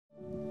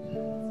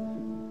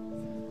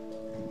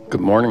Good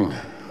morning.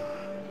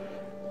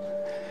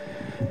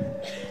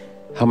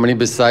 How many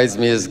besides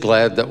me is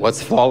glad that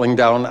what's falling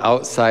down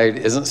outside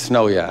isn't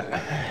snow yet?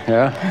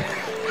 Yeah?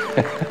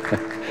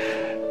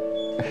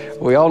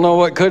 We all know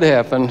what could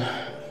happen.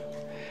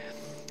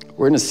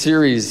 We're in a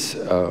series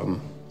about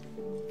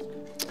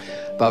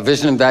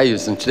vision and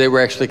values, and today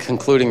we're actually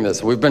concluding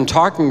this. We've been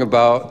talking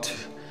about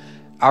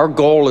our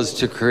goal is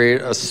to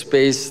create a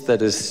space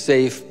that is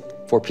safe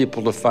for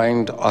people to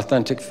find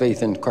authentic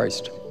faith in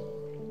Christ.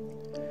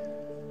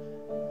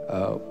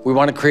 We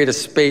want to create a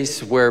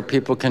space where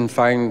people can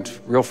find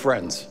real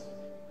friends,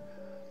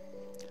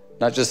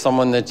 not just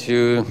someone that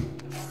you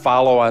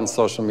follow on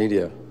social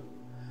media,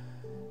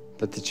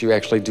 but that you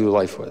actually do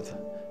life with.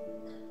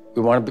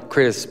 We want to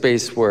create a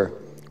space where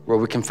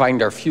we can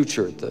find our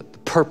future, the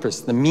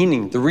purpose, the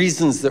meaning, the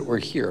reasons that we're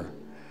here.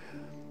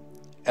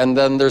 And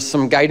then there's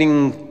some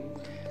guiding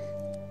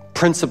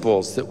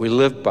principles that we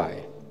live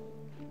by.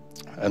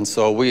 And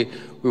so we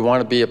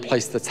want to be a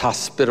place that's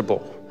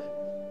hospitable,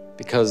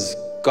 because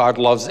God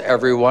loves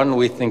everyone.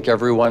 We think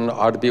everyone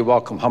ought to be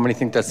welcome. How many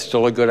think that's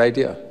still a good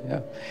idea?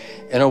 Yeah.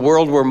 In a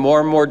world where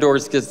more and more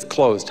doors get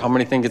closed, how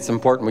many think it's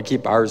important we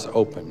keep ours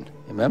open?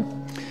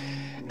 Amen?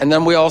 And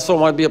then we also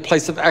want to be a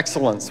place of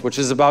excellence, which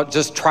is about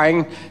just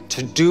trying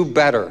to do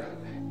better.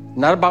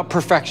 Not about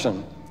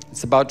perfection.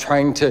 It's about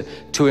trying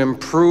to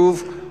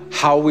improve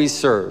how we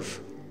serve.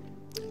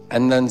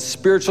 And then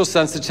spiritual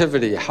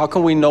sensitivity. How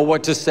can we know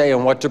what to say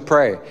and what to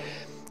pray?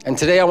 And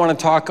today I want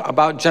to talk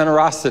about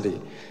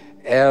generosity.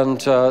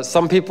 And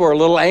some people are a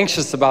little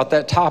anxious about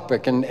that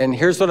topic. And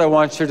here's what I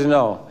want you to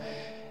know.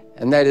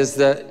 And that is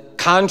that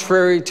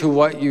contrary to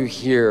what you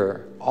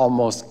hear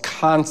almost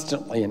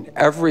constantly in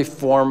every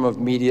form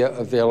of media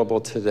available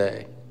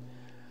today,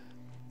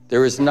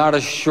 there is not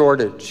a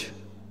shortage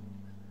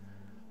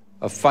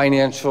of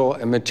financial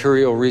and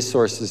material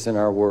resources in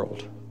our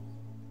world.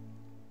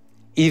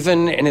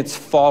 Even in its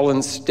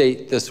fallen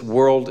state, this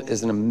world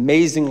is an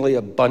amazingly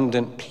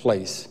abundant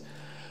place.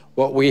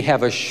 What we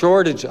have a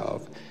shortage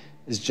of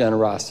is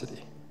generosity.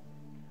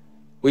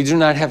 We do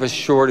not have a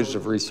shortage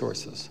of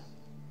resources.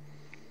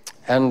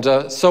 And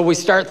so we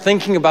start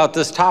thinking about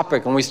this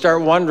topic, and we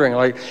start wondering,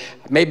 like,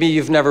 maybe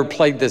you've never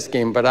played this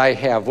game, but I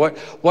have.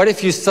 What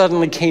if you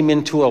suddenly came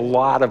into a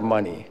lot of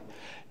money?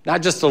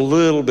 Not just a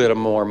little bit of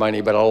more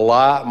money, but a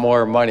lot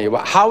more money.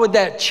 How would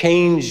that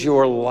change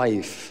your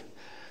life?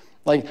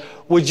 Like,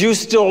 would you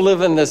still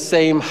live in the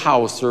same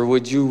house, or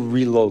would you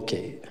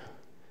relocate?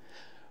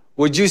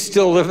 Would you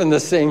still live in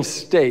the same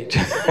state,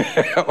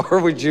 or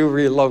would you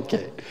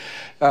relocate?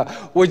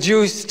 Would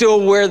you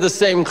still wear the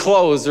same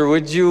clothes, or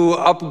would you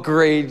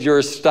upgrade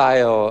your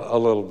style a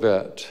little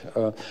bit?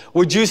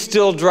 Would you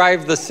still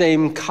drive the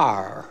same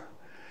car?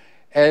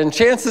 And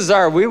chances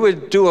are we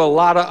would do a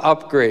lot of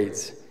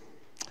upgrades.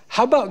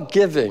 How about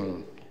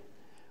giving?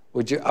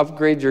 Would you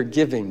upgrade your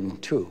giving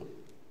too?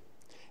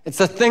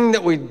 It's a thing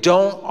that we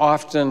don't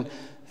often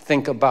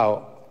think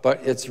about,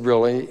 but it's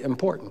really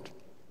important.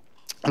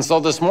 And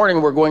so this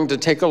morning we're going to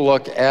take a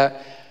look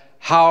at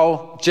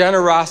how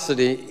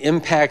generosity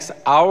impacts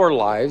our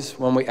lives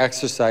when we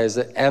exercise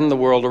it and the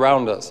world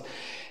around us.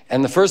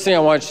 And the first thing I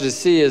want you to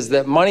see is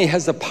that money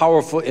has a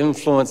powerful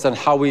influence on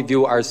how we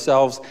view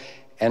ourselves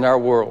and our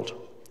world.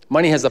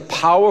 Money has a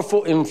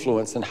powerful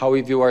influence on how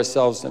we view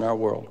ourselves and our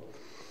world.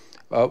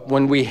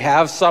 When we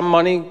have some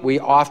money, we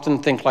often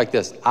think like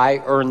this: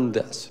 I earned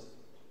this.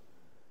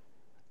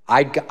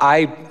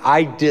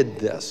 I did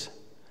this.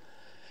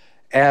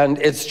 And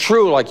it's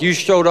true, like you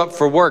showed up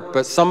for work,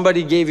 but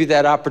somebody gave you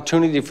that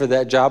opportunity for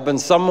that job, and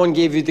someone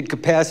gave you the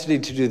capacity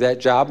to do that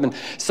job, and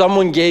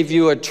someone gave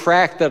you a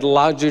track that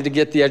allowed you to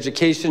get the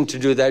education to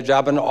do that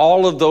job, and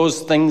all of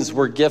those things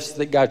were gifts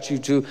that got you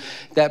to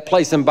that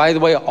place. And by the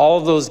way, all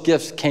of those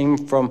gifts came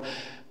from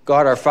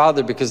God our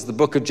Father, because the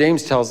book of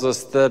James tells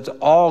us that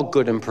all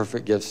good and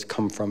perfect gifts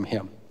come from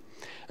Him.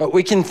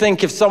 We can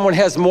think if someone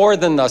has more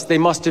than us, they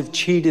must have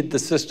cheated the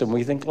system.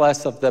 We think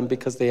less of them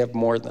because they have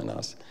more than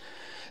us.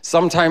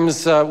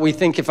 Sometimes we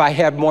think if I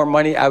had more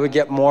money, I would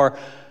get more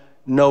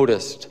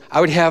noticed.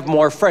 I would have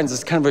more friends.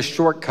 It's kind of a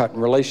shortcut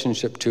in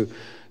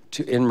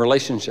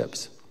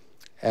relationships.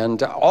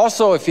 And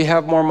also, if you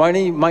have more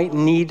money, you might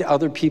need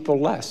other people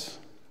less.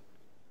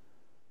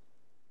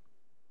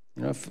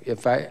 You know,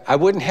 if I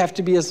wouldn't have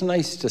to be as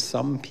nice to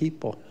some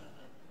people.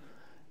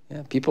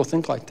 Yeah, people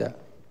think like that.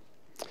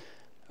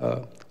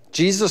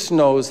 Jesus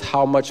knows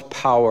how much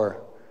power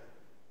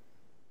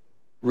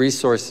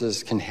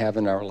resources can have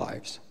in our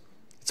lives.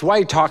 It's why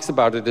he talks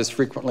about it as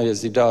frequently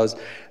as he does.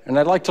 And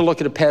I'd like to look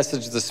at a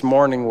passage this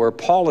morning where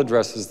Paul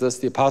addresses this,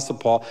 the Apostle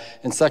Paul,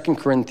 in 2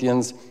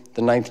 Corinthians,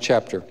 the 9th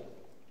chapter.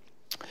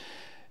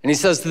 And he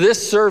says,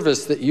 this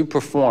service that you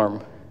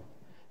perform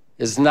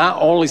is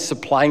not only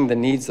supplying the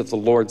needs of the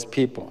Lord's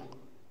people,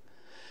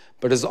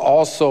 but is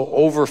also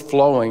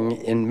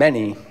overflowing in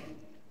many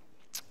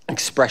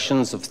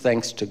expressions of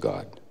thanks to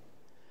God.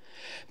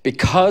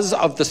 Because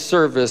of the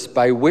service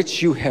by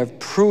which you have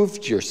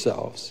proved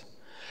yourselves,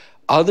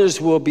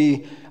 others will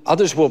be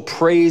others will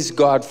praise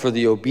God for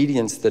the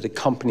obedience that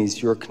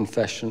accompanies your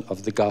confession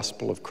of the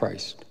gospel of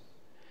Christ,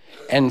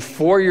 and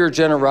for your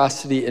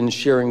generosity in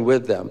sharing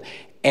with them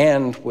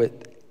and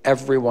with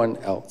everyone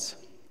else.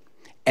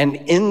 And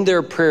in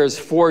their prayers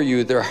for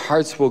you, their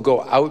hearts will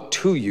go out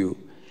to you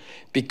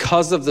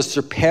because of the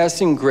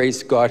surpassing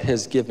grace God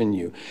has given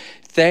you.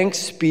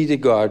 Thanks be to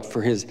God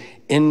for his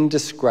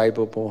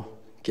indescribable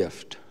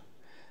gift.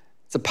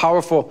 It's a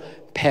powerful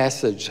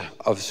passage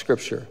of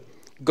Scripture.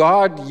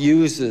 God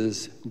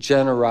uses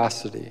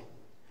generosity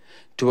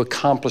to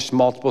accomplish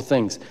multiple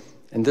things.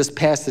 And this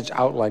passage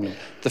outlined it.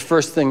 The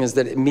first thing is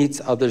that it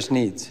meets others'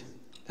 needs.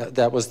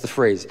 That was the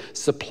phrase,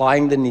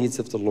 supplying the needs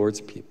of the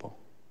Lord's people.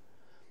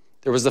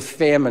 There was a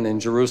famine in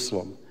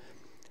Jerusalem,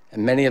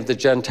 and many of the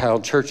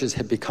Gentile churches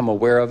had become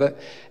aware of it,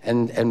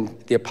 and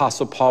the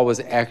Apostle Paul was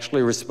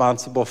actually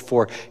responsible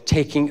for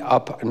taking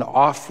up an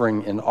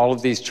offering in all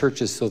of these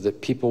churches so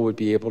that people would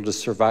be able to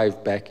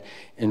survive back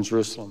in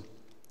Jerusalem.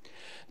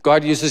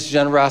 God uses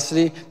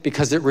generosity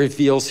because it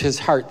reveals his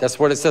heart. That's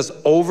what it says,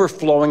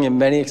 overflowing in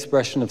many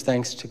expression of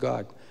thanks to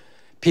God.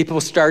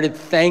 People started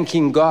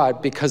thanking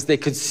God because they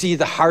could see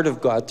the heart of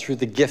God through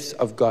the gifts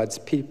of God's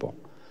people.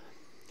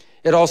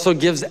 It also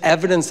gives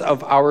evidence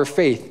of our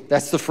faith.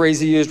 That's the phrase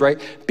he used, right?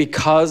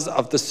 Because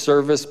of the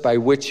service by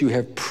which you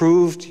have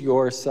proved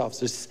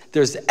yourselves.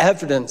 There's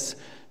evidence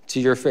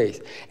to your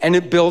faith. And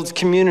it builds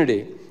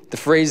community. The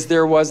phrase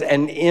there was,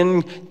 and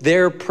in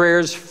their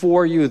prayers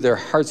for you, their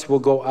hearts will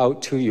go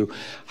out to you.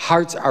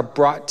 Hearts are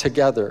brought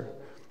together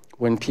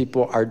when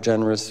people are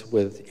generous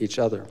with each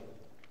other.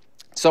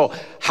 So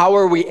how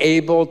are we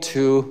able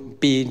to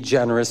be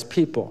generous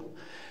people?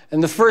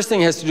 And the first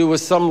thing has to do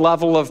with some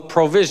level of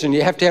provision.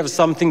 You have to have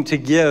something to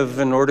give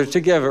in order to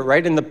give it,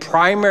 right? And the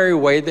primary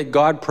way that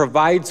God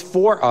provides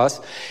for us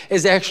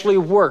is actually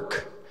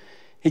work.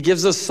 He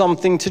gives us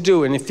something to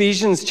do. In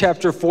Ephesians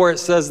chapter 4, it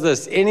says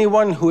this,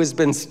 anyone who has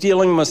been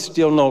stealing must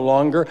steal no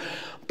longer,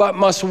 but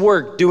must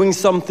work, doing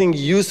something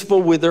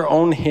useful with their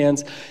own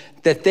hands,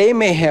 that they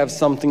may have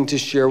something to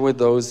share with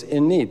those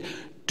in need.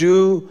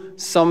 Do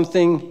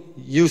something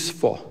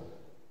useful,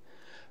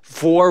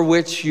 for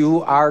which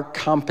you are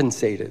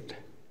compensated,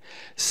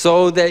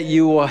 so that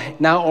you will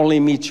not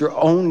only meet your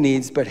own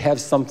needs, but have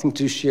something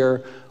to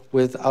share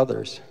with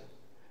others.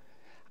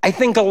 I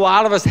think a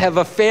lot of us have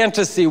a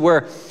fantasy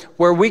where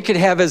we could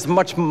have as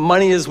much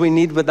money as we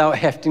need without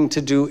having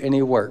to do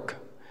any work.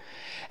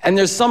 And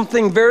there's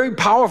something very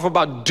powerful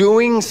about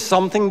doing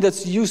something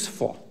that's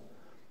useful.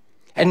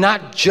 And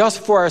not just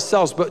for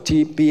ourselves, but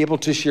to be able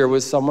to share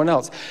with someone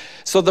else.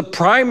 So the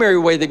primary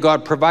way that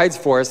God provides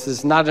for us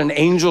is not an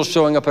angel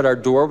showing up at our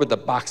door with a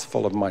box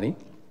full of money,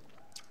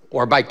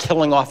 or by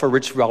killing off a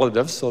rich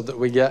relative so that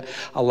we get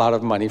a lot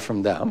of money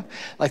from them.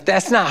 Like,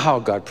 that's not how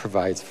God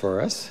provides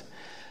for us.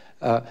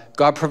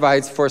 God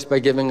provides for us by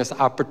giving us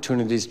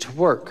opportunities to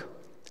work.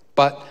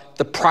 But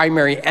the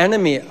primary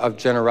enemy of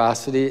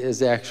generosity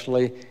is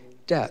actually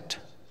debt.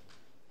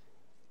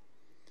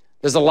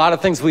 There's a lot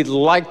of things we'd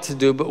like to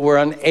do, but we're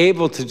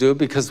unable to do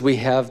because we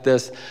have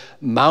this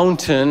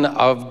mountain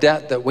of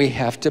debt that we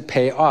have to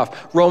pay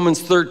off.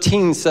 Romans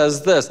 13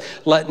 says this,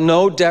 let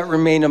no debt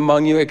remain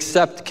among you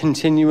except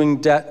continuing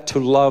debt to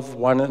love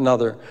one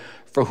another.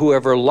 For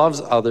whoever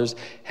loves others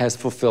has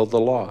fulfilled the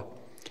law.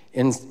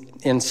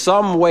 In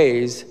some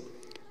ways,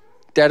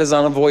 debt is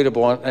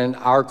unavoidable in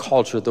our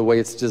culture, the way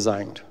it's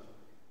designed.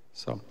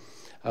 So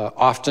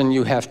often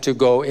you have to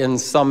go in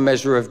some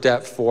measure of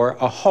debt for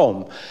a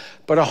home.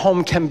 But a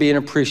home can be an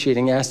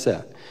appreciating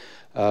asset.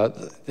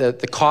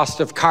 The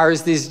cost of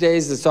cars these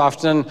days, it's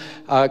often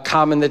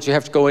common that you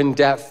have to go in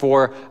debt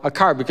for a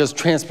car because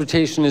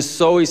transportation is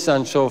so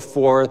essential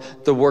for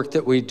the work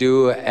that we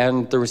do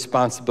and the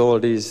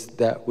responsibilities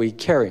that we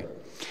carry.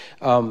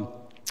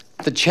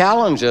 The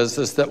challenge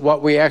is that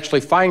what we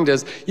actually find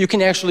is you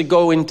can actually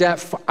go in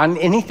debt on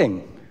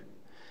anything.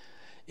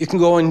 You can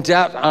go in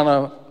debt on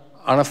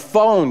a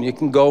phone, you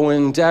can go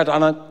in debt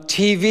on a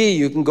TV,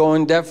 you can go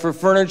in debt for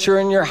furniture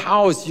in your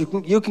house,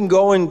 you can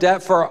go in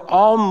debt for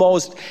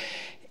almost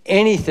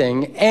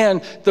anything.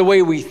 And the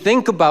way we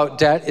think about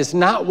debt is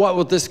not what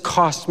will this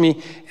cost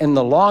me in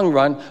the long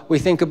run, we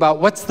think about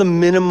what's the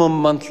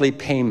minimum monthly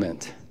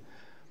payment.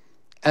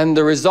 And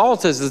the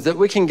result is that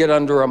we can get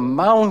under a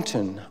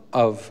mountain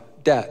of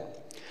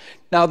debt.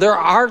 Now, there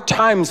are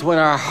times when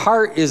our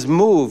heart is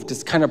moved,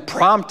 it's kind of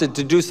prompted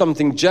to do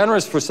something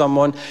generous for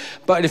someone,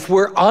 but if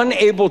we're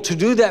unable to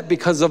do that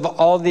because of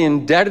all the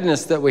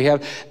indebtedness that we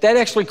have, that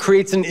actually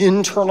creates an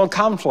internal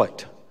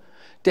conflict.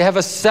 To have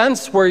a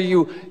sense where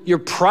you're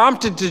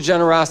prompted to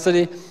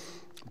generosity,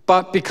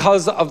 but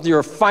because of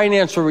your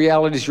financial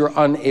realities, you're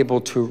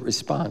unable to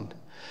respond.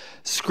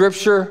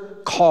 Scripture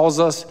calls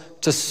us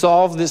to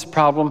solve this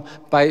problem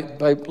by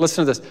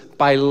listen to this,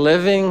 by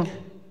living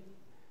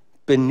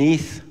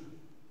beneath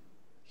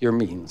your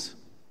means.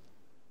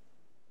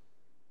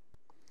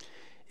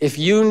 If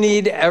you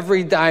need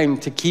every dime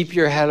to keep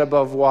your head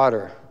above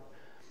water,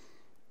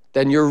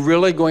 then you're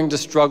really going to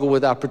struggle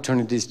with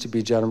opportunities to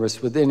be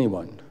generous with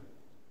anyone.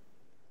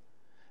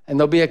 And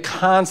there'll be a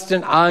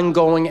constant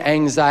ongoing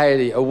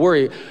anxiety, a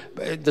worry.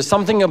 There's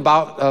something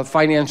about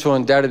financial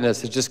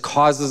indebtedness that just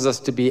causes us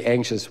to be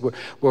anxious.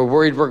 We're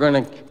worried we're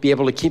going to be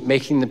able to keep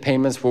making the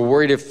payments. We're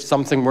worried if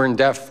something we're in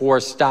debt for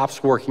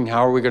stops working,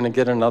 how are we going to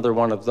get another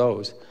one of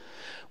those?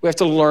 We have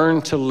to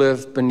learn to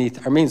live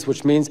beneath our means,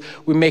 which means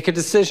we make a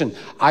decision.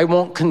 I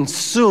won't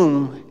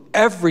consume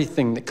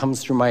everything that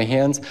comes through my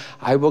hands.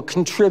 I will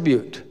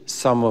contribute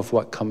some of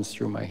what comes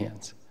through my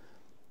hands.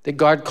 That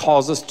God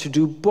calls us to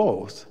do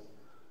both.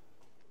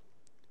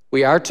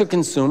 We are to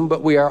consume,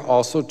 but we are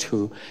also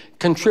to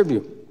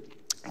contribute.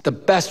 The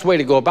best way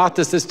to go about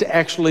this is to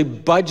actually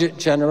budget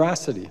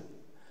generosity.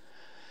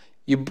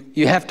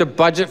 You have to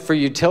budget for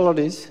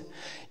utilities.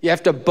 You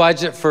have to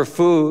budget for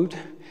food.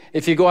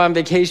 If you go on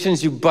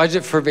vacations, you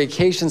budget for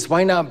vacations.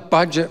 Why not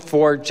budget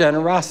for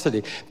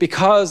generosity?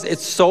 Because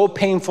it's so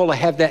painful to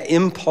have that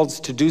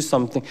impulse to do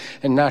something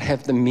and not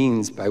have the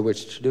means by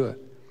which to do it.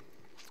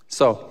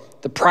 So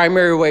the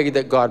primary way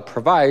that God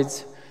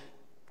provides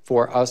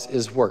for us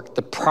is work.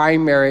 The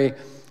primary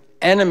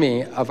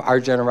enemy of our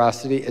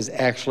generosity is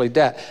actually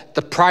debt.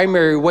 The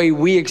primary way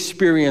we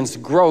experience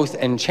growth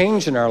and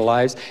change in our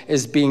lives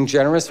is being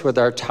generous with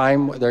our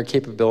time, with our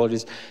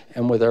capabilities,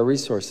 and with our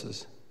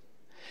resources.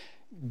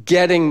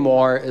 Getting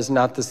more is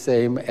not the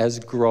same as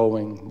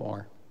growing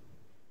more.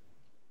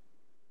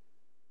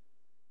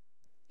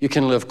 You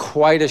can live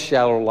quite a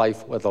shallow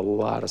life with a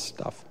lot of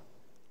stuff.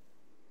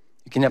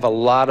 You can have a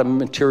lot of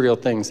material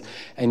things,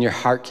 and your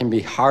heart can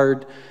be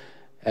hard,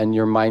 and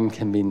your mind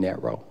can be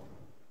narrow.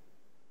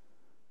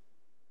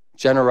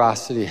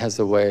 Generosity has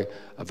a way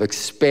of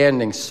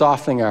expanding,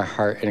 softening our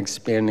heart, and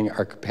expanding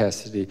our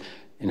capacity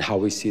in how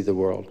we see the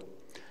world.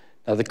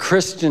 Now, the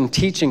Christian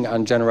teaching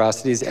on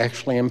generosity is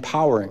actually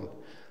empowering,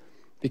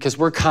 because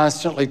we're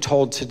constantly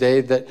told today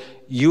that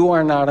you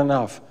are not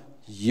enough.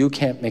 You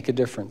can't make a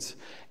difference.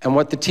 And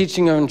what the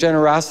teaching on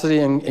generosity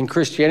in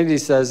Christianity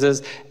says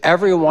is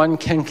everyone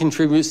can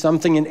contribute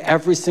something, and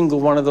every single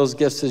one of those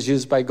gifts is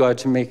used by God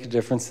to make a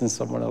difference in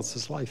someone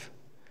else's life.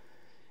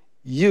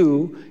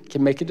 You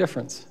can make a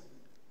difference.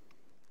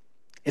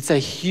 It's a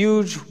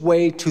huge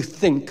way to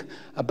think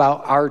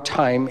about our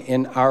time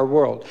in our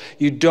world.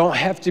 You don't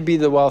have to be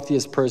the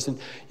wealthiest person.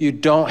 You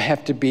don't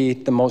have to be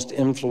the most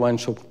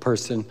influential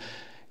person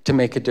to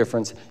make a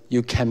difference.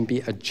 You can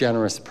be a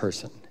generous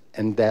person,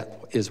 and that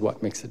is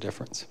what makes a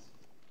difference.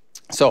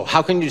 So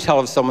how can you tell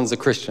if someone's a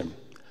Christian?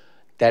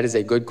 That is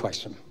a good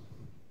question.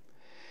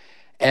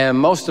 And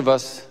most of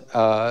us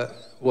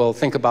will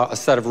think about a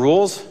set of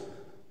rules,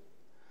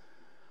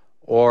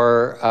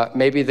 or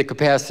maybe the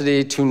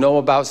capacity to know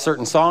about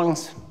certain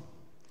songs,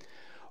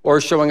 or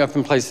showing up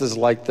in places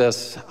like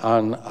this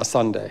on a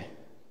Sunday.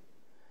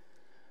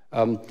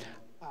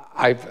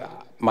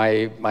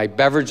 My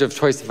beverage of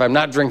choice, if I'm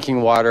not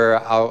drinking water,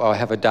 I'll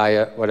have a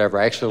diet,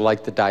 whatever. I actually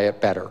like the diet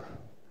better.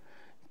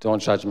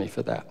 Don't judge me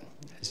for that.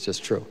 It's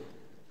just true.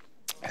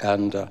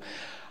 And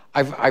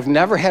I've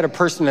never had a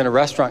person in a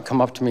restaurant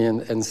come up to me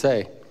and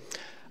say,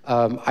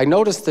 I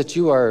noticed that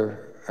you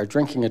are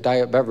drinking a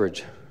diet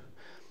beverage.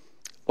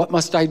 What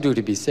must I do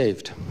to be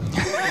saved?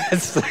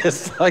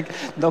 it's like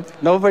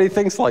nobody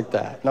thinks like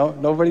that.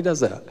 Nobody does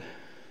that.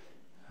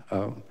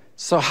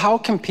 So how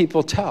can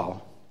people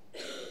tell?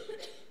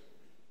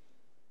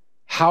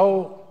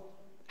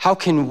 How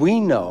can we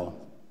know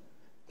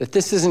that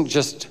this isn't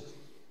just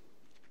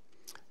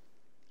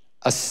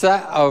a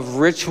set of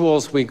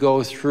rituals we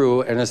go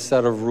through and a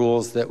set of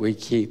rules that we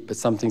keep, but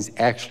something's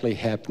actually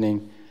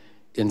happening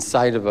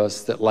inside of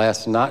us that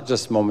lasts not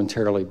just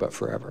momentarily, but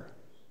forever?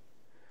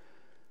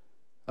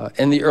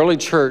 In the early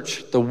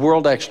church, the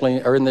world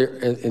actually, or in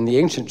the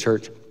ancient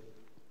church,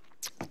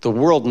 the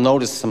world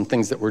noticed some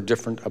things that were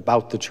different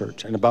about the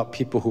church and about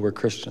people who were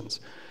Christians.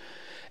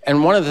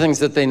 And one of the things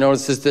that they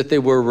noticed is that they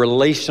were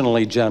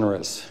relationally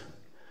generous.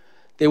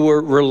 They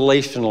were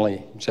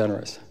relationally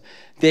generous.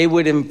 They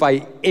would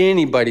invite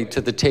anybody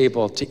to the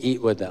table to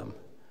eat with them.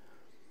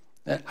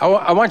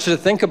 I want you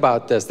to think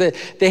about this.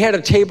 They had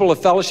a table of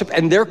fellowship,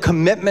 and their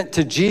commitment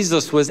to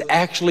Jesus was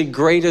actually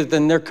greater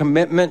than their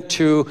commitment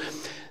to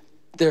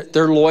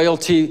their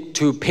loyalty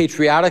to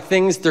patriotic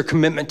things, their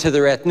commitment to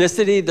their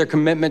ethnicity, their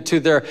commitment to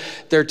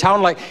their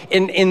town. Like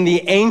in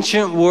the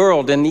ancient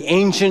world, in the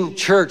ancient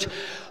church,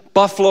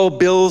 Buffalo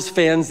Bills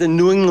fans and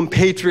New England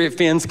Patriot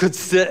fans could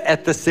sit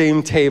at the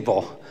same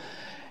table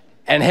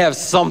and have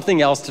something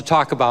else to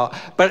talk about.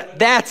 But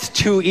that's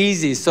too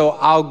easy, so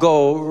I'll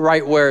go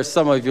right where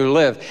some of you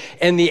live.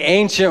 In the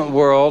ancient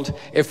world,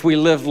 if we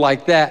lived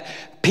like that,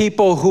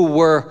 people who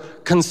were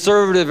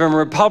conservative and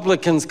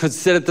Republicans could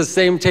sit at the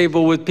same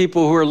table with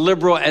people who are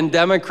liberal and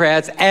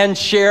Democrats and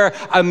share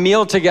a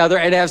meal together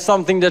and have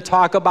something to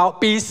talk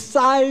about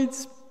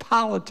besides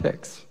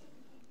politics.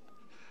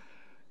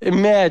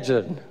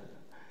 Imagine.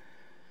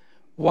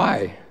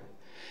 Why?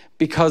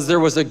 Because there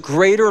was a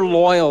greater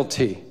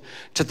loyalty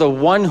to the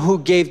one who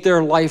gave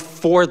their life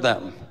for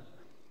them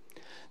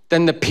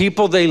than the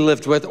people they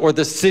lived with or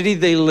the city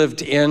they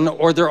lived in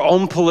or their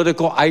own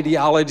political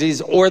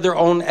ideologies or their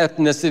own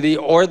ethnicity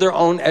or their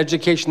own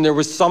education. There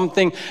was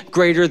something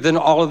greater than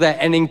all of that.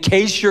 And in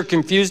case you're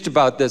confused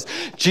about this,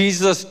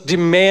 Jesus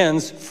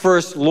demands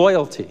first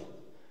loyalty.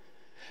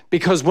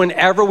 Because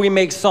whenever we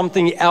make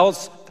something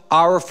else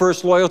our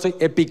first loyalty,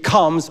 it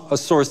becomes a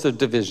source of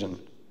division.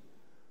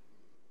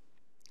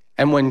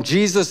 And when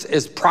Jesus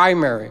is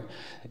primary,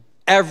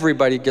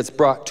 everybody gets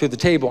brought to the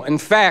table. In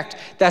fact,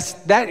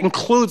 that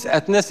includes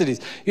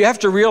ethnicities. You have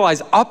to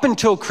realize, up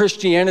until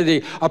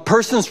Christianity, a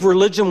person's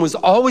religion was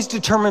always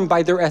determined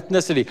by their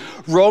ethnicity.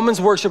 Romans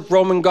worshiped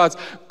Roman gods,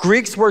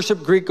 Greeks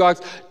worshiped Greek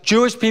gods,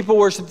 Jewish people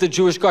worshiped the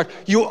Jewish God.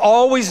 You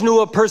always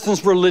knew a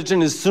person's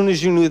religion as soon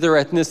as you knew their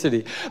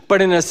ethnicity.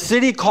 But in a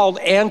city called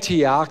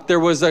Antioch, there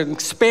was an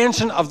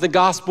expansion of the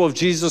gospel of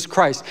Jesus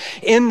Christ.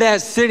 In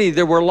that city,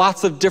 there were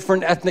lots of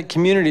different ethnic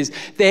communities.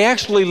 They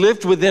actually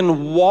lived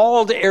within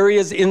walled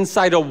areas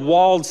inside a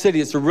walled city.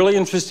 It's a really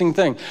interesting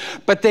thing.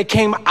 But they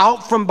came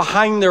out from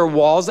behind their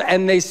walls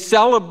and they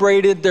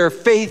celebrated their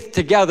faith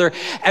together.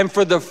 And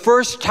for the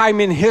first time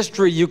in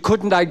history, you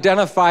couldn't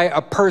identify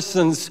a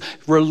person's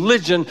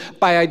religion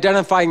by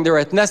identifying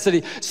their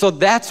ethnicity. So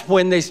that's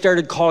when they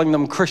started calling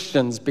them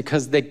Christians,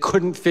 because they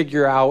couldn't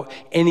figure out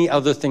any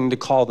other thing to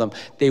call them.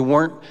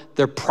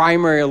 Their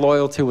primary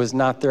loyalty was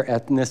not their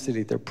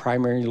ethnicity. Their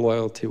primary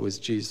loyalty was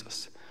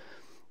Jesus.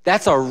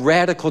 That's a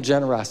radical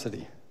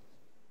generosity.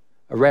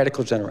 A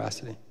radical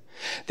generosity.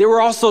 They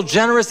were also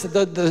generous.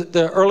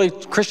 The early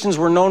Christians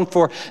were known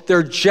for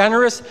their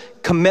generous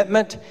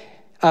commitment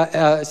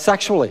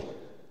sexually.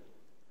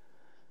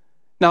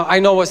 Now, I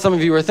know what some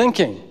of you are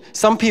thinking.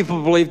 Some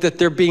people believe that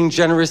they're being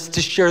generous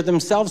to share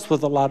themselves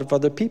with a lot of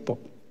other people.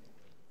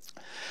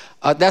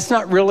 That's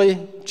not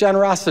really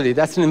generosity.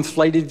 That's an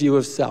inflated view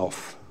of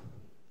self.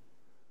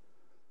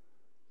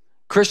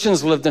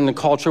 Christians lived in a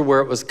culture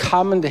where it was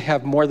common to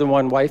have more than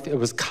one wife. It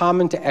was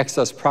common to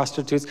access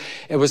prostitutes.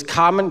 It was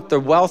common, the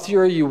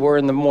wealthier you were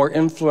and the more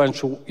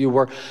influential you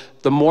were,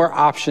 the more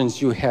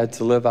options you had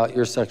to live out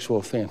your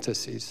sexual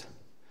fantasies.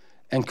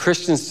 And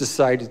Christians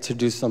decided to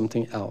do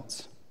something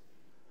else.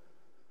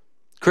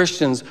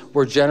 Christians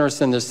were generous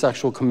in their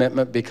sexual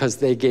commitment because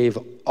they gave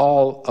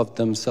all of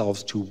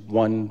themselves to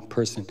one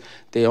person.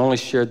 They only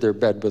shared their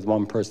bed with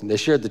one person. They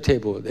shared the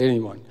table with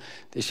anyone.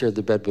 They shared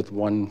the bed with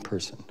one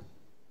person.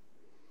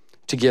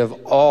 To give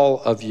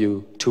all of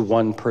you to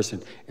one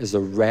person is a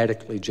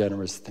radically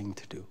generous thing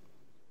to do.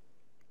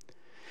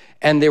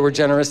 And they were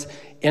generous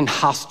in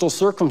hostile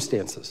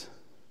circumstances.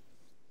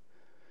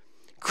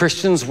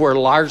 Christians were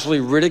largely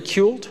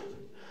ridiculed.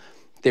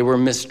 They were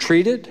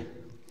mistreated.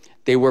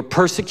 They were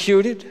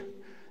persecuted.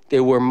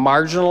 They were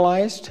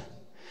marginalized.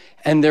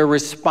 And their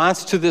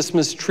response to this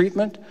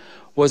mistreatment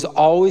was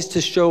always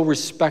to show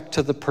respect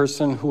to the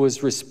person who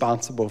was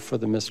responsible for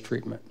the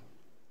mistreatment.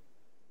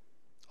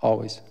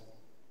 Always.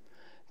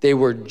 They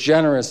were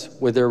generous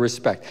with their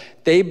respect.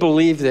 They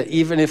believed that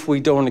even if we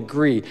don't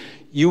agree,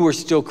 you were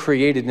still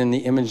created in the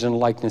image and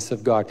likeness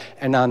of God.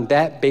 And on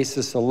that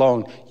basis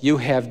alone, you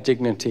have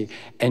dignity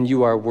and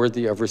you are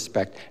worthy of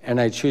respect. And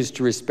I choose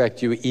to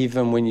respect you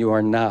even when you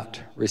are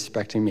not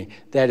respecting me.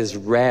 That is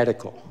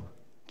radical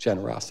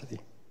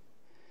generosity.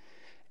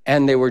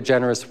 And they were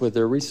generous with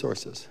their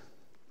resources.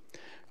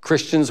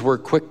 Christians were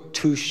quick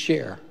to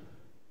share.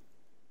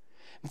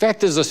 In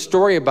fact, there's a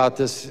story about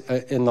this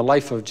in the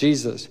life of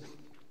Jesus.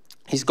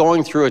 He's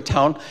going through a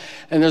town,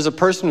 and there's a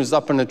person who's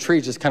up in a tree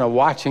just kind of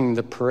watching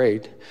the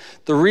parade.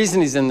 The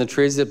reason he's in the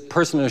tree is a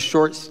person of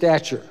short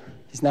stature.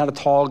 He's not a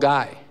tall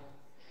guy.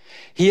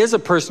 He is a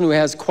person who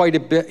has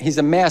he's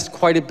amassed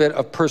quite a bit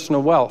of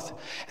personal wealth,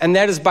 and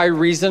that is by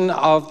reason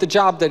of the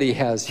job that he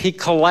has. He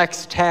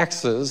collects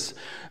taxes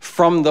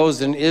from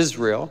those in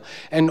Israel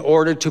in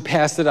order to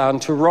pass it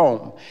on to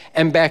Rome.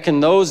 And back in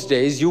those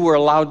days, you were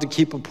allowed to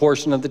keep a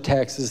portion of the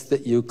taxes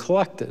that you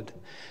collected.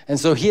 And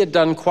so he had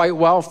done quite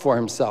well for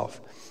himself.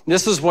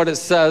 This is what it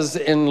says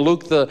in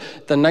Luke, the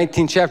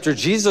 19th chapter.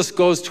 Jesus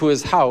goes to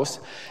his house,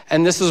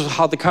 and this is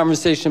how the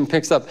conversation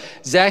picks up.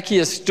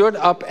 Zacchaeus stood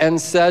up and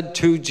said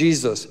to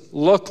Jesus,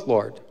 "Look,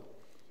 Lord,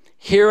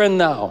 here and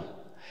now,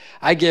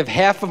 I give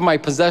half of my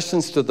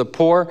possessions to the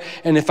poor,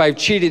 and if I've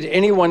cheated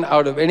anyone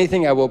out of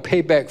anything, I will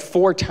pay back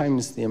 4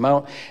 times the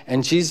amount."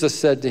 And Jesus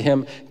said to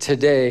him,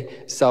 "Today,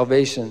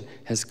 salvation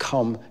has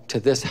come to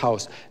this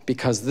house,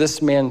 because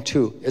this man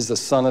too is a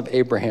son of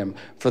Abraham,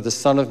 for the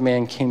Son of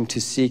Man came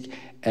to seek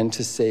and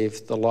to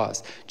save the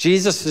lost."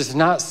 Jesus is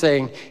not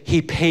saying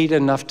he paid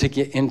enough to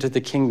get into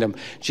the kingdom.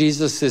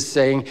 Jesus is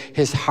saying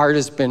his heart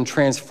has been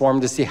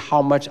transformed to see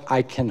how much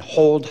I can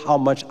hold, how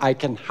much I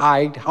can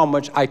hide, how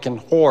much I can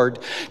hoard,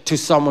 to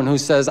someone who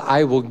says,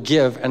 I will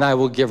give, and I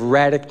will give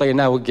radically,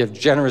 and I will give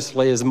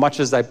generously as much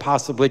as I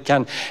possibly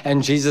can.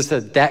 And Jesus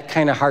said that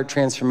kind of heart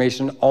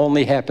transformation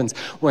only happens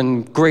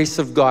when grace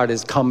of God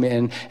has come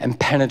in and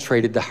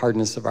penetrated the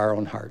hardness of our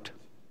own heart.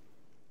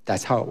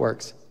 That's how it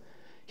works.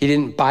 He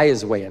didn't buy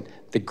his way in.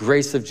 The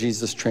grace of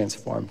Jesus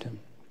transformed him.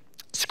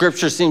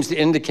 Scripture seems to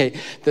indicate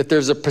that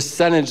there's a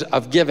percentage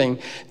of giving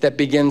that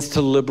begins to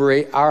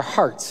liberate our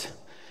hearts.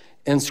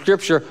 In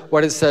Scripture,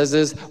 what it says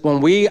is when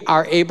we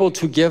are able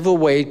to give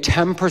away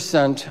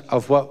 10%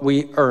 of what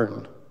we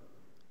earn,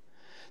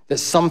 that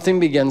something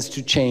begins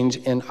to change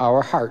in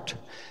our heart.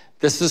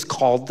 This is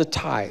called the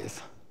tithe.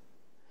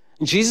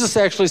 Jesus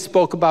actually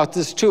spoke about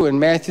this too. In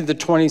Matthew, the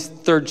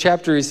 23rd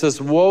chapter, he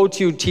says, "Woe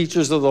to you,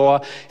 teachers of the law,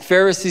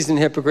 Pharisees and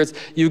hypocrites.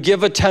 You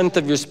give a tenth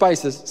of your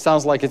spices."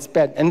 Sounds like it's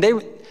bad. And they,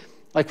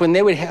 like when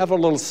they would have a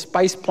little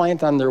spice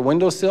plant on their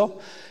windowsill,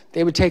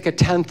 they would take a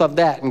tenth of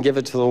that and give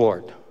it to the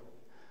Lord.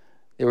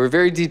 They were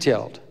very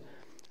detailed.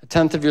 A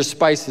tenth of your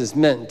spices,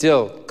 mint,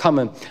 dill,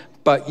 cumin.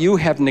 But you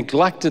have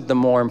neglected the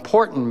more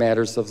important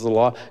matters of the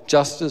law,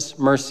 justice,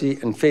 mercy,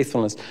 and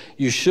faithfulness.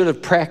 You should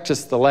have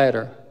practiced the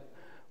latter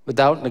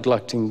without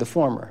neglecting the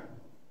former.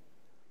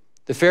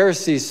 The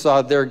Pharisees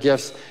saw their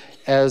gifts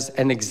as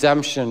an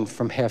exemption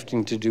from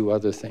having to do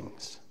other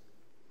things.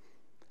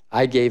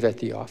 I gave at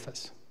the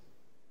office.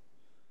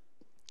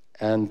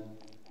 And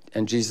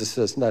Jesus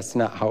says that's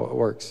not how it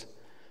works.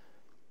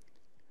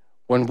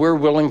 When we're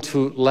willing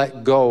to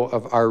let go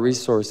of our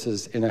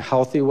resources in a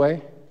healthy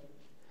way,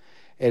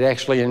 it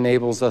actually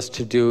enables us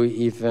to do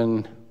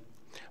even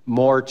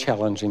more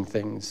challenging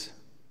things.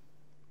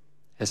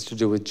 It has to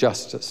do with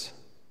justice.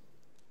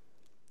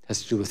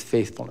 Has to do with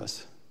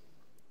faithfulness,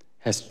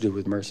 has to do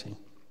with mercy.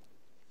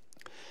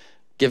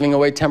 Giving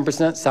away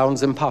 10%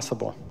 sounds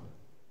impossible.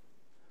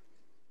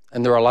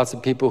 And there are lots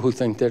of people who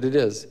think that it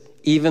is,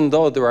 even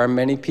though there are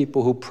many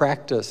people who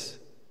practice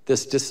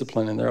this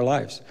discipline in their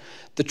lives.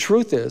 The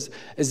truth is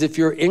if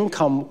your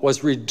income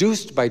was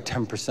reduced by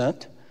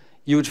 10%,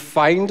 you would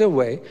find a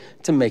way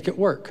to make it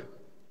work.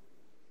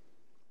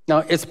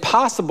 Now, it's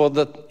possible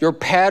that your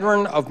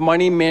pattern of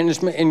money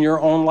management in your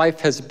own life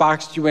has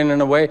boxed you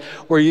in a way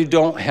where you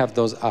don't have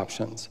those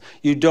options.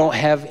 You don't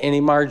have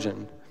any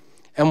margin.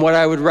 And what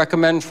I would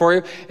recommend for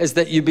you is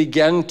that you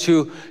begin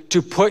to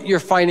put your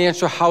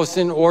financial house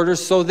in order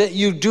so that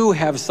you do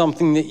have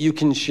something that you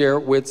can share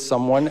with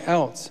someone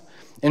else.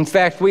 In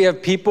fact, we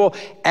have people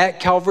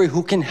at Calvary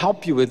who can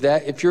help you with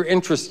that if you're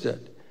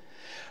interested.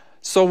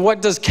 So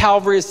what does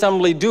Calvary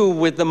Assembly do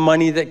with the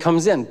money that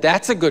comes in?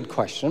 That's a good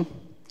question.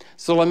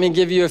 So let me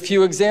give you a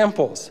few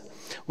examples.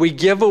 We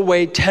give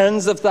away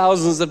tens of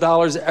thousands of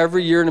dollars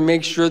every year to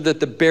make sure that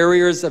the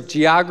barriers of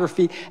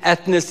geography,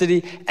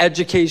 ethnicity,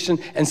 education,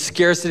 and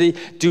scarcity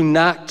do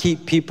not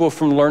keep people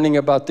from learning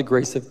about the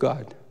grace of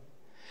God.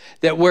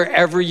 That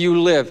wherever you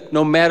live,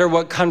 no matter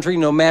what country,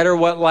 no matter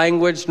what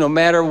language, no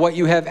matter what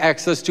you have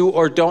access to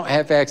or don't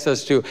have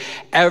access to,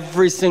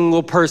 every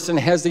single person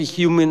has a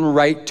human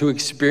right to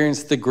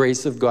experience the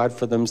grace of God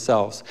for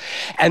themselves.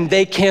 And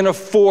they can't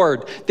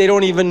afford, they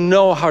don't even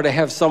know how to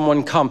have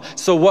someone come.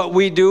 So what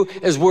we do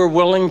is we're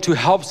willing to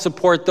help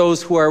support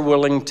those who are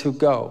willing to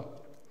go.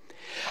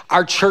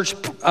 Our church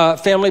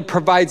family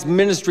provides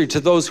ministry to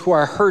those who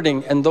are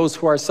hurting and those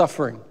who are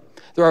suffering.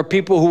 There are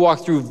people who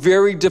walk through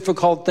very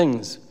difficult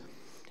things.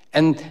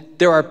 And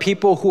there are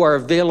people who are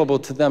available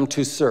to them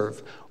to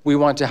serve. We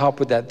want to help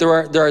with that. There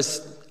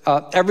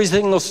are every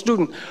single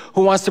student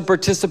who wants to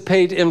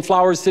participate in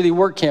Flower City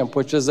Work Camp,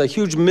 which is a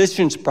huge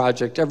missions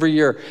project every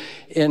year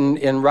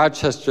in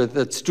Rochester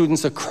that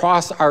students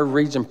across our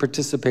region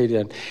participate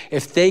in.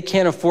 If they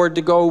can't afford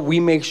to go, we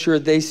make sure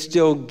they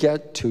still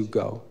get to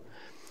go.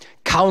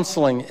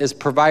 Counseling is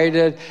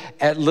provided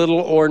at little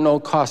or no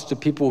cost to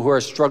people who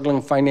are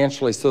struggling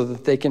financially so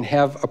that they can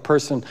have a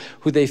person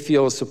who they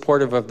feel is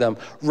supportive of them.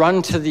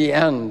 Run to the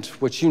End,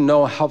 which you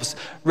know helps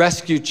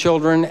rescue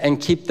children and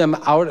keep them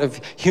out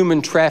of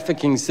human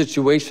trafficking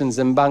situations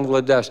in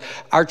Bangladesh.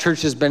 Our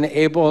church has been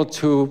able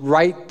to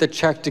write the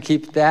check to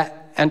keep that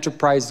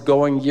enterprise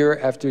going year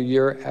after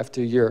year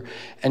after year,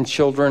 and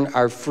children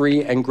are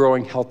free and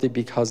growing healthy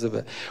because of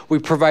it. We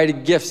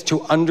provided gifts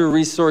to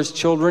under-resourced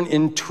children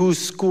in 2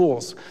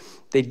 schools.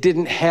 They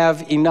didn't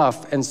have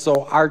enough, and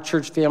so our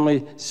church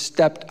family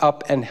stepped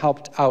up and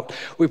helped out.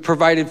 We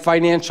provided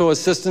financial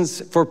assistance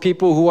for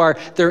people who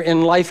they're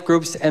in life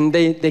groups and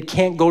they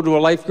can't go to a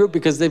life group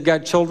because they've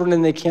got children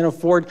and they can't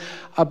afford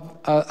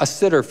a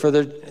sitter for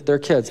their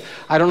kids.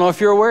 I don't know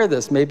if you're aware of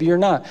this, maybe you're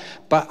not,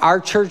 but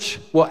our church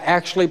will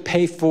actually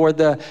pay for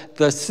the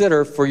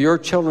sitter for your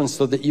children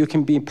so that you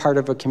can be part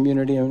of a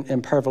community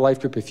and part of a life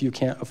group if you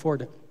can't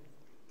afford it,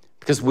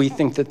 because we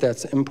think that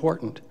that's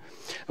important.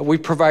 We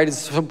provided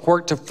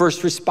support to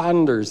first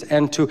responders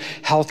and to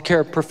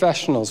healthcare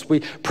professionals. We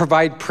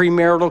provide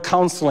premarital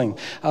counseling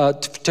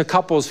to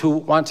couples who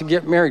want to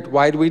get married.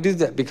 Why do we do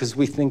that? Because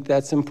we think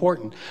that's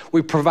important.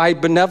 We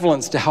provide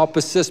benevolence to help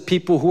assist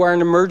people who are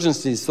in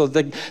emergencies so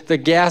the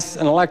gas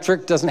and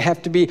electric doesn't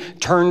have to be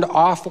turned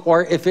off,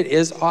 or if it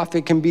is off,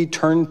 it can be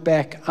turned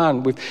back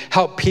on. We've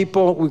helped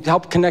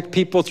connect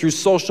people through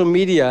social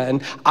media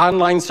and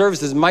online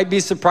services. It might be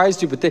a surprise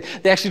to you, but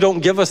they actually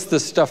don't give us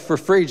this stuff for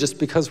free just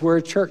because we're a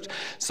a church.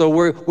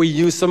 So we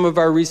use some of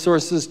our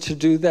resources to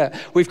do that.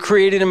 We've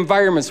created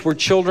environments where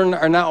children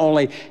are not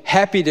only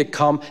happy to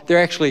come,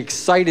 they're actually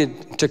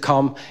excited to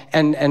come,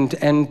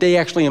 and they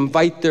actually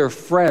invite their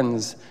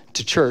friends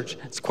to church.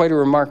 It's quite a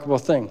remarkable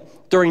thing.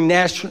 During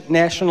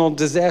national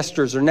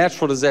disasters or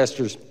natural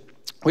disasters,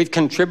 we've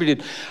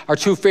contributed. Our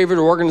two favorite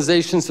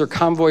organizations are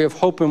Convoy of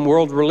Hope and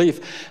World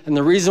Relief. And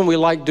the reason we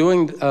like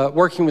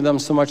working with them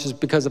so much is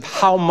because of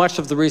how much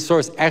of the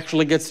resource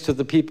actually gets to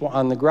the people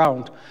on the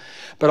ground,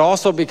 but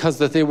also because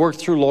that they work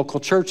through local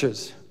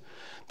churches.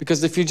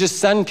 Because if you just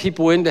send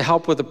people in to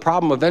help with a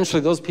problem,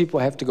 eventually those people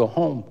have to go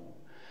home.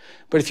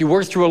 But if you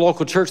work through a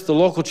local church, the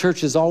local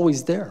church is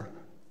always there.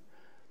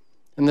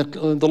 And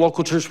the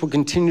local church will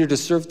continue to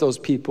serve those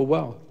people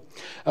well.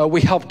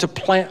 We help to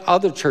plant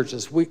other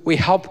churches. We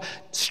help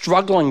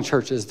struggling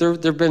churches. There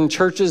have been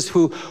churches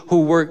who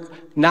were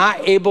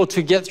not able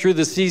to get through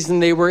the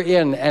season they were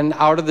in, and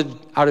out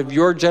of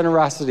your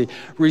generosity,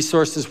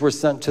 resources were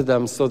sent to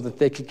them so that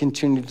they could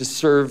continue to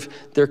serve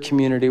their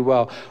community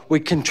well.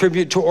 We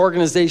contribute to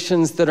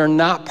organizations that are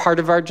not part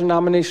of our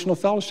denominational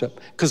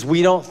fellowship, because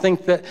we don't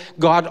think that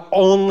God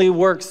only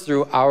works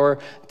through our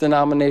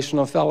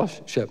denominational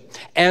fellowship.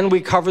 And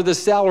we cover the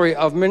salary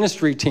of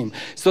ministry team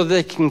so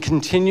they can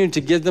continue to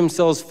give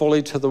themselves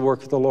fully to the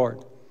work of the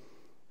Lord.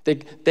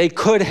 They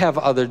could have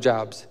other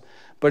jobs,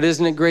 but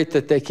isn't it great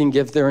that they can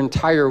give their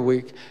entire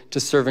week to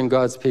serving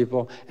God's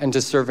people and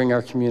to serving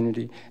our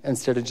community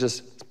instead of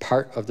just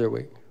part of their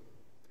week?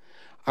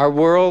 Our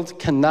world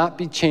cannot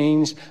be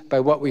changed by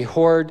what we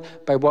hoard,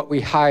 by what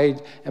we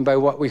hide, and by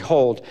what we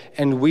hold,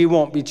 and we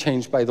won't be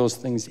changed by those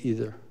things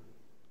either.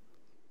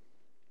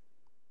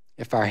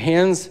 If our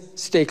hands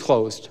stay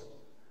closed,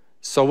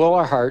 so will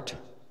our heart,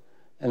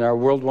 and our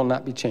world will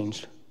not be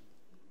changed.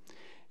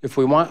 If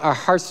we want our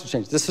hearts to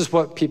change, this is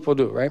what people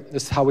do, right?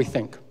 This is how we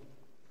think.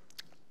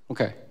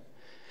 Okay,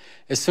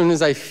 as soon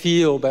as I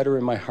feel better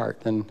in my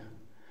heart, then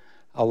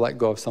I'll let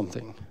go of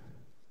something.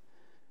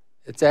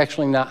 It's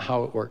actually not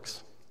how it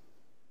works.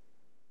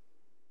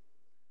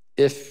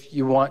 If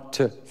you want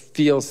to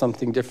feel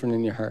something different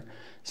in your heart,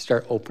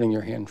 start opening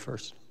your hand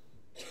first.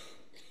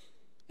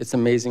 It's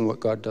amazing what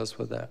God does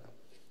with that.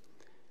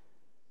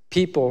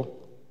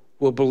 People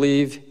will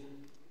believe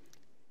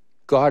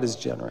God is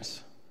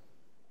generous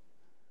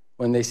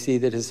when they see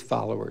that his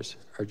followers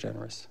are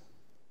generous.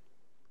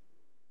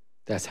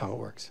 That's how it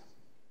works.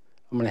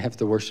 I'm going to have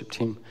the worship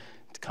team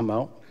to come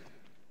out.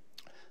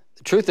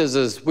 The truth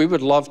is we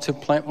would love to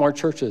plant more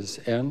churches,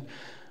 and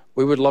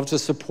we would love to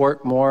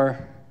support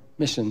more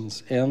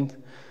missions, and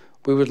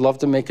we would love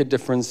to make a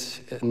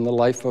difference in the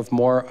life of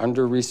more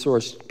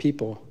under-resourced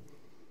people.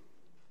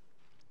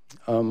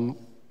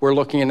 We're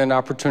looking at an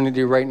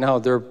opportunity right now.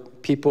 There are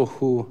people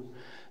who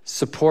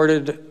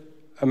supported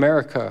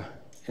America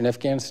in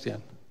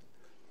Afghanistan,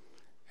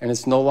 and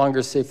it's no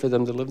longer safe for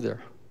them to live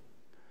there.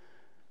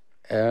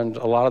 And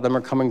a lot of them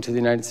are coming to the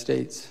United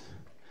States.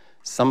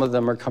 Some of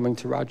them are coming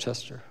to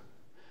Rochester.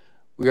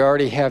 We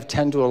already have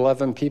 10 to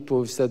 11 people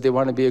who've said they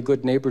want to be a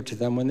good neighbor to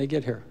them when they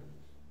get here.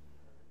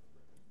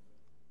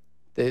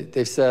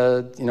 They've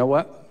said, you know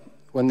what?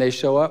 When they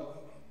show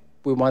up,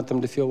 we want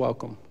them to feel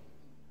welcome.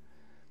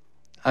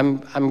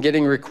 I'm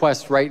getting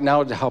requests right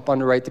now to help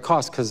underwrite the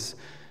cost because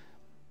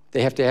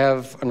they have to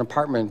have an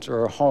apartment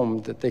or a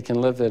home that they can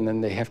live in,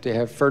 and they have to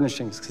have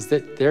furnishings because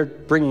they're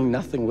bringing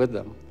nothing with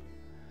them.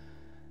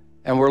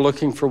 And we're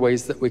looking for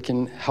ways that we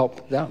can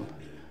help them.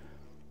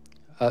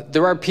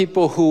 There are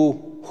people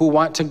who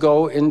want to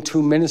go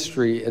into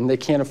ministry and they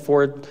can't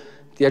afford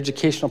the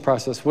educational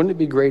process. Wouldn't it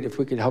be great if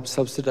we could help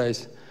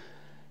subsidize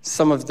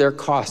some of their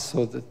costs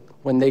so that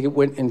when they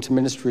went into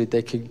ministry,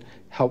 they could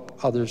help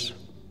others?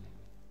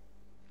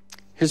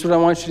 Here's what I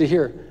want you to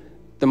hear.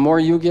 The more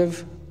you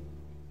give,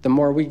 the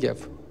more we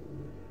give.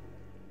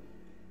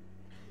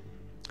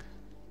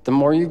 The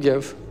more you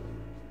give,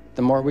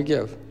 the more we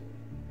give.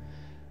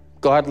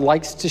 God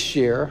likes to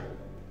share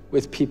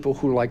with people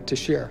who like to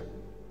share.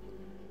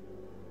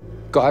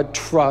 God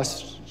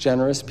trusts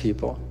generous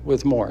people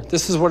with more.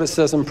 This is what it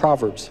says in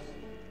Proverbs,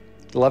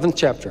 11th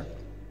chapter.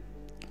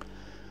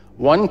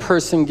 One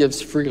person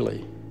gives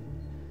freely,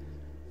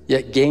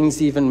 yet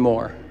gains even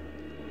more.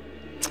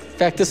 In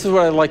fact, this is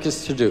what I'd like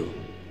us to do.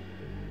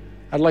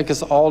 I'd like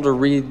us all to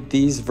read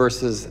these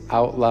verses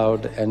out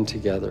loud and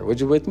together. Would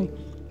you with me?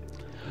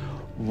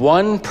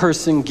 One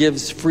person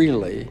gives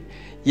freely,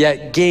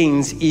 yet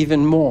gains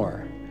even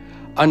more.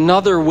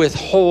 Another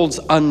withholds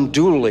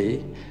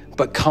unduly,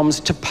 but comes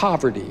to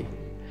poverty.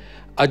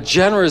 A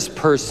generous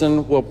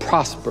person will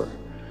prosper.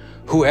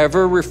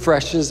 Whoever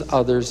refreshes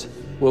others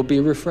will be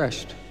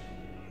refreshed.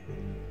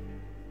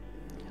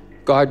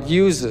 God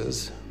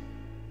uses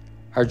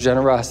our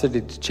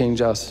generosity to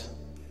change us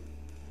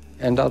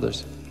and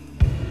others.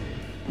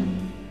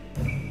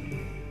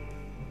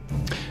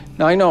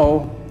 Now, I know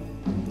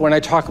when I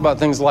talk about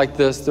things like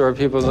this, there are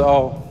people who say,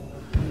 oh,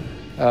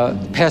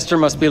 the pastor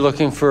must be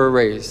looking for a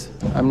raise.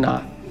 I'm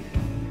not.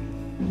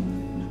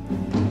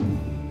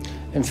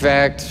 In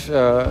fact,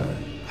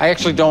 I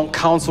actually don't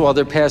counsel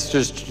other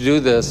pastors to do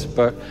this,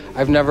 but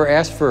I've never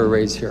asked for a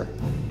raise here.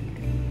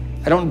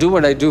 I don't do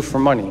what I do for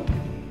money.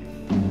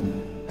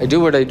 I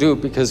do what I do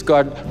because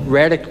God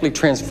radically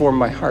transformed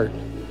my heart.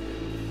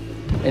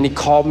 And he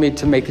called me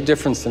to make a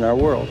difference in our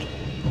world.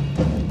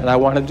 And I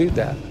want to do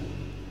that.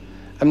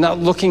 I'm not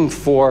looking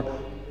for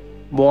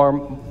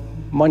more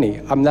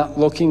money. I'm not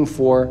looking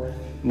for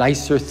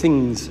nicer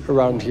things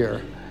around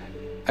here.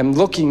 I'm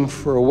looking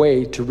for a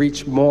way to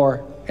reach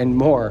more and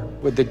more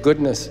with the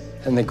goodness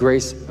and the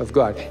grace of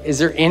God. Is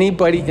there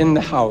anybody in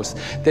the house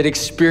that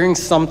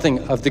experienced something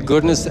of the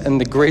goodness and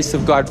the grace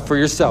of God for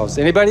yourselves?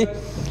 Anybody?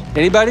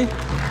 Anybody?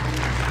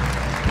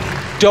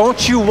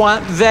 Don't you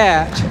want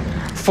that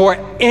for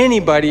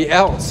anybody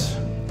else?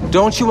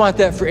 Don't you want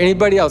that for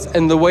anybody else?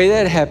 And the way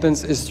that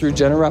happens is through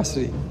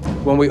generosity.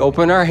 When we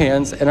open our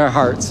hands and our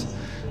hearts,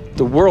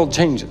 the world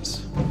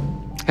changes.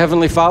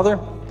 Heavenly Father,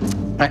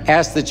 I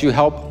ask that you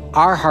help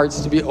our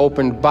hearts to be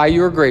opened by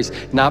your grace,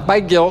 not by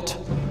guilt,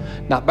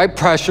 not by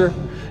pressure,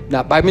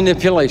 not by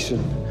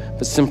manipulation,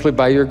 but simply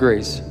by your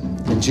grace.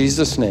 In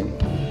Jesus' name,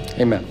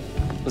 amen.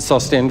 Let's all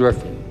stand to our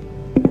feet.